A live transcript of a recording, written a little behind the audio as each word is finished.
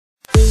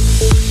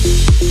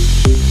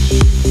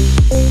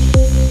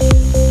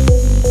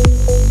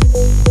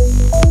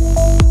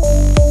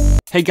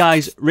Hey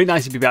guys, really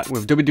nice to be back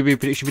with WWE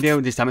prediction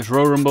video. This time it's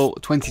Royal Rumble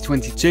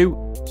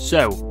 2022.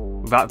 So,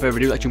 without further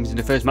ado, let's jump into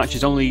the first match.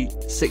 There's only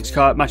 6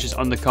 matches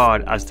on the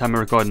card as the time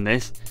of recording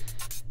this.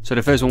 So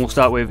the first one we'll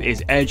start with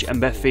is Edge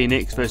and Beth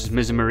Phoenix versus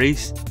Miz and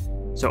Maurice.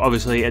 So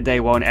obviously at day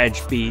 1,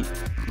 Edge beat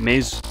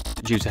Miz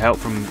due to help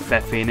from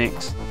Beth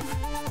Phoenix.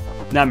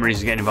 Now Maurice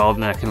is getting involved,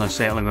 and I can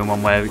say it only win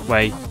one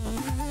way.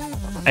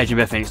 Edge and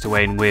Beth Phoenix to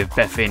win, with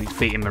Beth Phoenix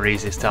beating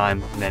Maurice this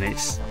time, and then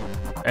it's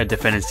a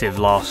definitive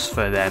loss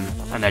for them,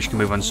 and Edge can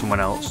move on to someone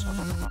else.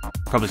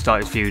 Probably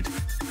start his feud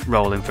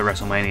rolling for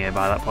WrestleMania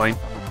by that point.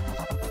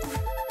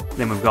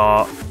 Then we've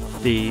got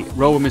the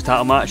Royal Women's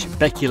title match,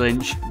 Becky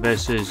Lynch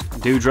versus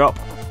Doudrop.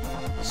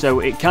 So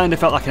it kind of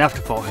felt like an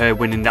afterthought, her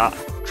winning that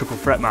triple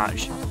threat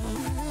match.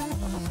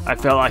 I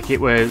felt like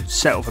it was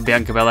set up for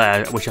Bianca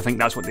Belair, which I think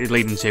that's what they're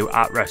leading to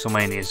at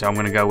WrestleMania. So I'm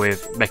going to go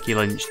with Becky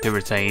Lynch to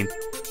retain,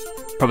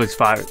 probably to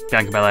fight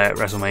Bianca Belair at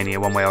WrestleMania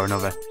one way or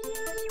another.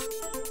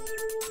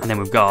 And then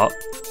we've got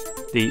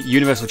the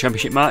Universal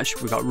Championship match.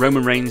 We've got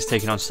Roman Reigns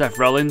taking on Seth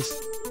Rollins.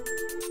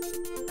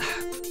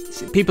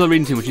 People are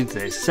reading too much into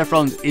this. Seth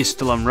Rollins is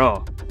still on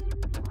Raw,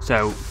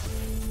 so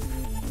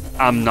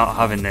I'm not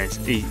having this.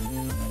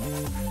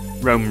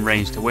 Roman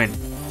Reigns to win.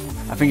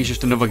 I think it's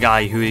just another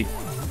guy who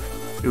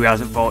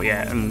hasn't fought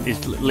yet, and he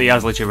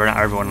has literally run out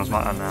of everyone on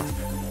SmackDown now.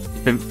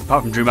 He's been,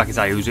 apart from Drew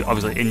McIntyre, who's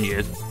obviously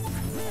injured.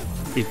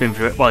 He's been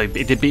through it. Well,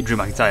 he did beat Drew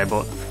McIntyre,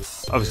 but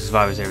obviously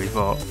Survivor Series,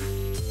 but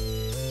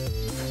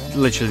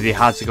literally they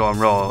had to go on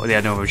Raw, they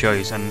had no other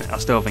choice, and I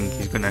still think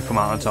he's going to come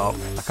out on top.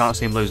 I can't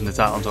see him losing the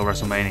title until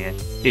WrestleMania,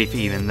 if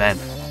even then.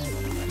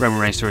 Roman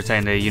Reigns to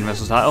retain the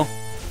Universal title.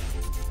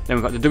 Then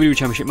we've got the WWE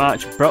Championship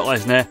match, Brock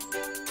Lesnar,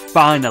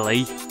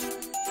 finally,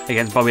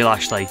 against Bobby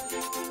Lashley.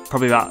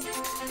 Probably about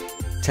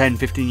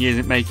 10-15 years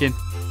in making,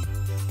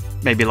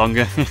 maybe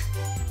longer.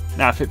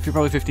 Nah,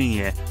 probably 15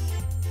 years.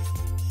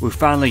 We're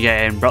finally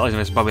getting Brock Lesnar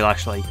versus Bobby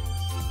Lashley.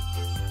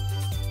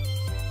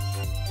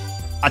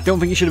 I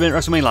don't think it should have been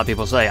at WrestleMania like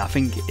people say. I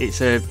think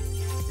it's a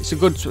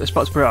good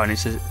spot to put it on.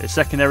 It's a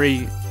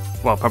secondary,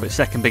 well, probably the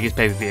second biggest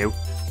pay-per-view,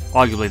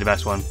 arguably the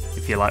best one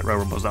if you like Royal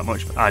Rumbles that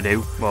much. I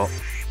do, but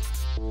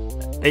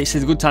it's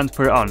a good time to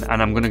put it on,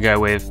 and I'm going to go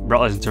with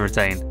Brock Lesnar to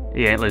retain.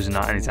 He ain't losing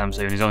that anytime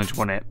soon. He's only just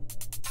won it.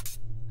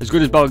 As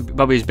good as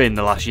Bobby's been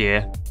the last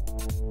year,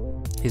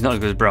 he's not as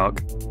good as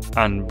Brock,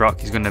 and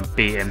Brock is going to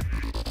beat him.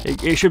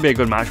 It should be a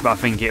good match, but I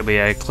think it'll be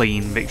a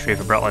clean victory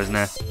for Brock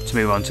Lesnar to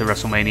move on to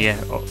WrestleMania.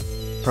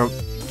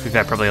 To be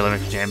fair, probably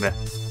Elimination Chamber.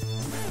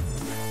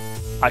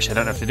 Actually, I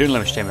don't know if they're doing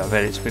Elimination Chamber. I've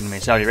heard it's going to be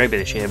in Saudi Arabia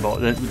this year, but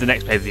the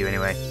next pay-per-view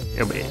anyway.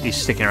 He's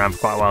sticking around for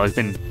quite a while. I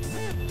think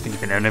he's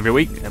been on every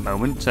week at the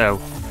moment. So,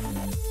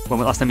 when was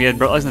the last time you had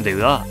Brock Lesnar do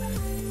that?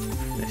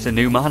 It's a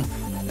new man.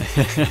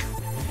 Then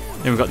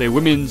we've got the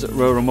Women's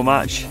Royal Rumble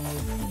match.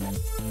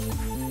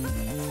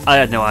 I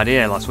had no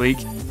idea last week,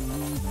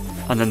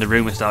 and then the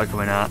rumours started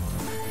coming out,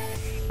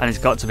 and it's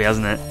got to be,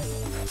 hasn't it?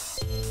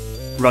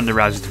 Ronda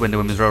Rousey to win the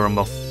Women's Royal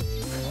Rumble.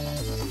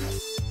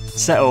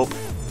 Set up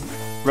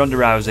Ronda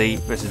Rousey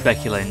versus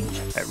Becky Lynch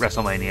at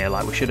WrestleMania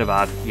like we should have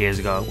had years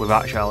ago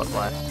without Charlotte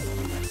Flair.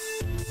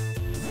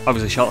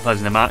 Obviously Charlotte Flair's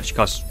in the match,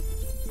 because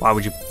why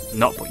would you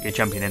not put your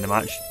champion in the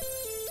match?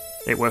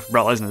 It worked for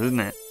Brock Lesnar, isn't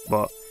it?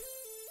 But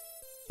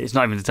it's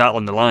not even the title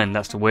on the line,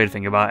 that's the weird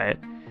thing about it.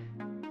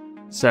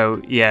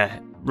 So yeah,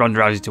 Ronda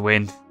Rousey to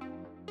win.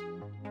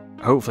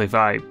 Hopefully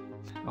fight.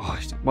 Oh,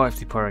 what if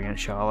they put her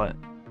against Charlotte?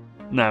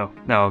 No,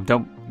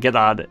 don't get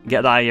that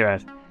out of your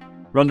head.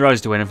 Ronda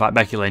Rousey to win and fight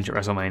Becky Lynch at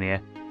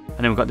WrestleMania. And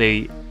then we've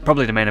got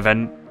probably the main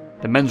event,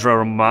 the Men's Royal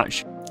Rumble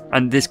match.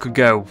 And this could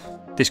go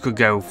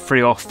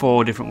 3 or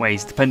 4 different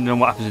ways, depending on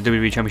what happens in the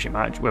WWE Championship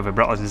match, whether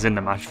Brock Lesnar's in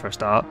the match for a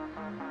start,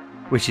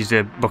 which is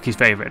the bookie's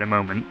favourite at the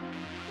moment.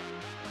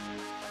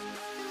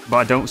 But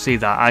I don't see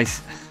that.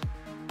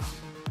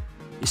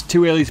 It's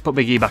too early to put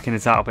Big E back in the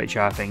title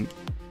picture, I think.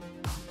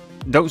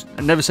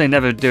 Never say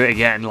never do it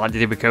again like they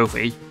did with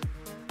Kofi,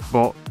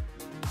 but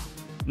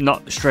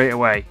not straight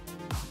away.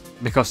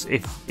 Because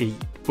if he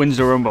wins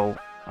the Rumble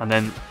and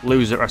then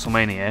loses at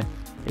WrestleMania,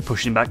 it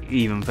pushes him back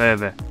even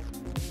further.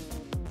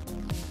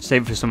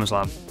 Save it for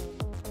SummerSlam.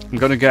 I'm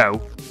going to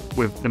go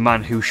with the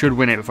man who should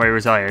win it before he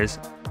retires,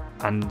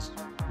 and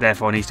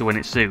therefore needs to win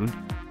it soon.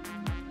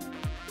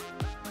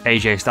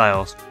 AJ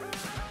Styles.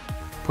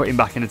 Put him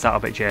back in the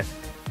title picture.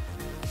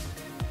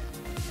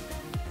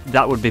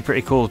 That would be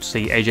pretty cool to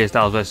see AJ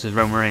Styles versus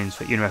Roman Reigns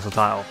for Universal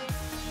title.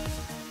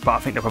 But I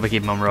think they'll probably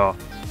keep him on Raw.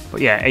 But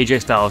yeah,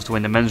 AJ Styles to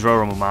win the Men's Royal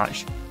Rumble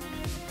match.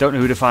 Don't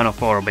know who the Final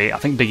 4 will be. I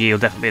think Big E will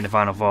definitely be in the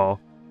Final 4.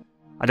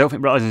 I don't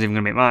think Brock Lesnar's even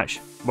going to be a match.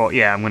 But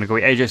yeah, I'm going to go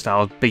with AJ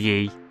Styles, Big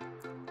E,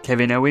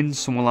 Kevin Owens,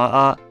 someone like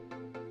that.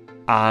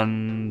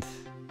 And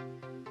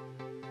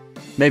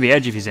maybe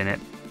Edge if he's in it.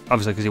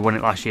 Obviously because he won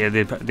it last year.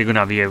 They're going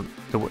to have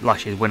the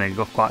last year's winner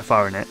go quite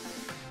far in it.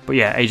 But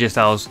yeah, AJ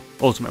Styles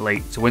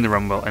ultimately to win the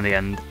Rumble in the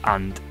end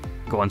and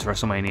go on to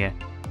WrestleMania.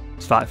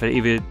 It's fight for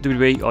either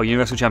WWE or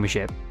Universal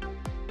Championship.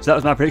 So that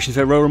was my predictions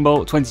for Royal Rumble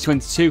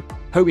 2022.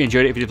 Hope you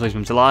enjoyed it. If you did, please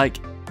remember to like,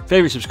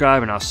 favourite,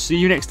 subscribe, and I'll see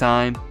you next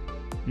time.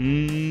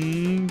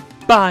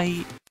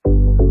 Bye!